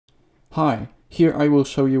Hi, here I will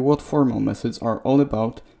show you what formal methods are all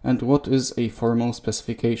about and what is a formal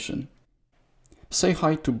specification. Say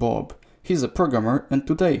hi to Bob. He's a programmer and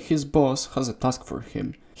today his boss has a task for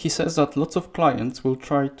him. He says that lots of clients will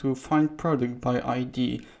try to find product by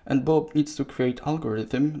ID and Bob needs to create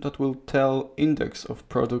algorithm that will tell index of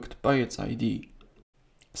product by its ID.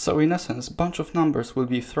 So in essence, bunch of numbers will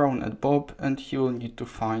be thrown at Bob and he will need to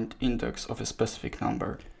find index of a specific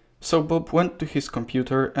number. So Bob went to his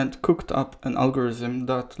computer and cooked up an algorithm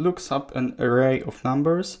that looks up an array of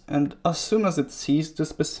numbers and as soon as it sees the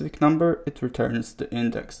specific number, it returns the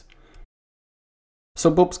index.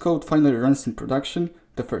 So Bob's code finally runs in production,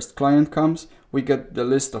 the first client comes, we get the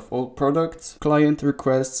list of all products, client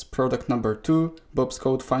requests product number 2, Bob's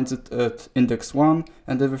code finds it at index 1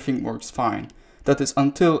 and everything works fine. That is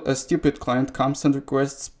until a stupid client comes and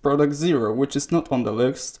requests product 0, which is not on the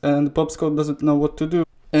list, and Bob's code doesn't know what to do.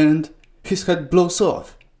 And his head blows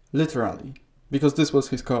off, literally, because this was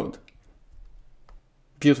his code.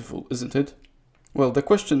 Beautiful, isn't it? Well, the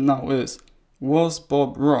question now is, was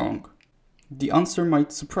Bob wrong? The answer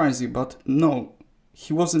might surprise you, but no,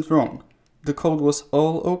 he wasn't wrong. The code was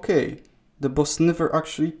all okay. The boss never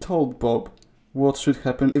actually told Bob what should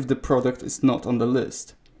happen if the product is not on the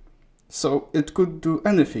list. So it could do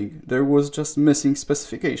anything, there was just missing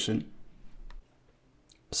specification.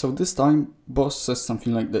 So this time, boss says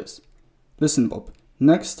something like this. Listen Bob,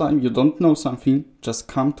 next time you don't know something, just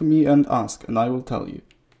come to me and ask and I will tell you.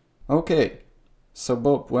 Okay, so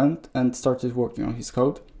Bob went and started working on his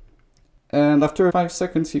code. And after 5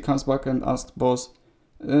 seconds he comes back and asks boss,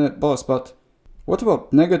 boss, but what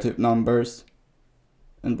about negative numbers?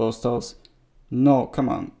 And boss tells, no, come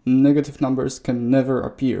on, negative numbers can never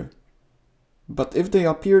appear. But if they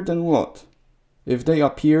appear, then what? If they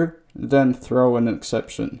appear, then throw an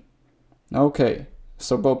exception. Okay,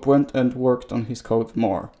 so Bob went and worked on his code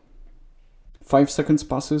more. 5 seconds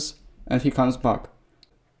passes and he comes back.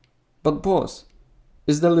 But boss,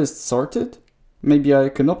 is the list sorted? Maybe I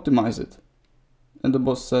can optimize it. And the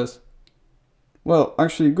boss says, well,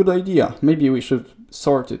 actually good idea, maybe we should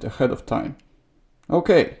sort it ahead of time.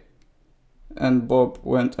 Okay. And Bob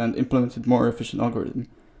went and implemented more efficient algorithm.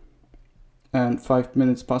 And 5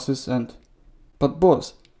 minutes passes and... But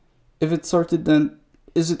boss, if it's sorted, then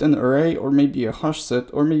is it an array or maybe a hash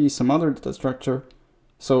set or maybe some other data structure?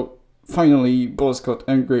 So finally boss got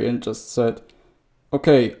angry and just said,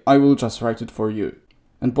 okay, I will just write it for you.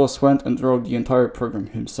 And boss went and wrote the entire program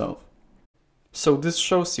himself. So this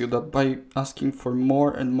shows you that by asking for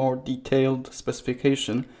more and more detailed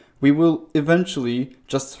specification, we will eventually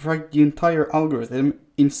just write the entire algorithm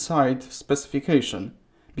inside specification,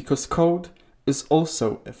 because code is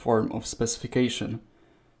also a form of specification.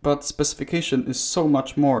 But specification is so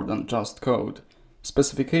much more than just code.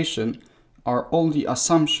 Specification are all the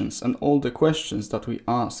assumptions and all the questions that we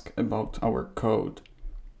ask about our code.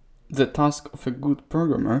 The task of a good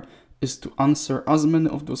programmer is to answer as many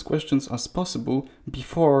of those questions as possible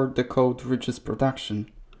before the code reaches production.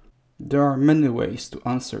 There are many ways to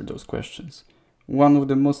answer those questions. One of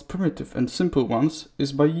the most primitive and simple ones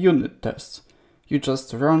is by unit tests. You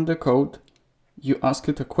just run the code, you ask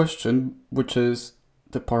it a question, which is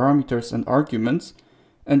the parameters and arguments,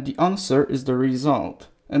 and the answer is the result,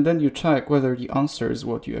 and then you check whether the answer is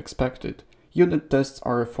what you expected. Unit tests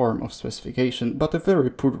are a form of specification, but a very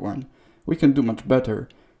poor one. We can do much better.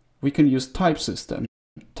 We can use type system.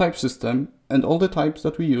 Type system and all the types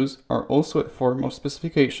that we use are also a form of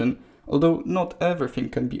specification, although not everything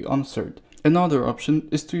can be answered. Another option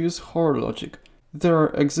is to use Hoare logic. There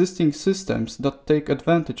are existing systems that take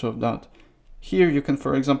advantage of that. Here you can,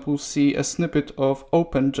 for example, see a snippet of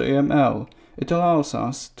OpenJML. It allows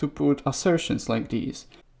us to put assertions like these.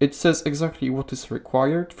 It says exactly what is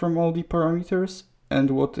required from all the parameters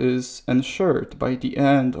and what is ensured by the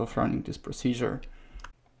end of running this procedure.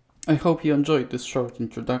 I hope you enjoyed this short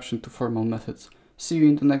introduction to formal methods. See you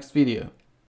in the next video.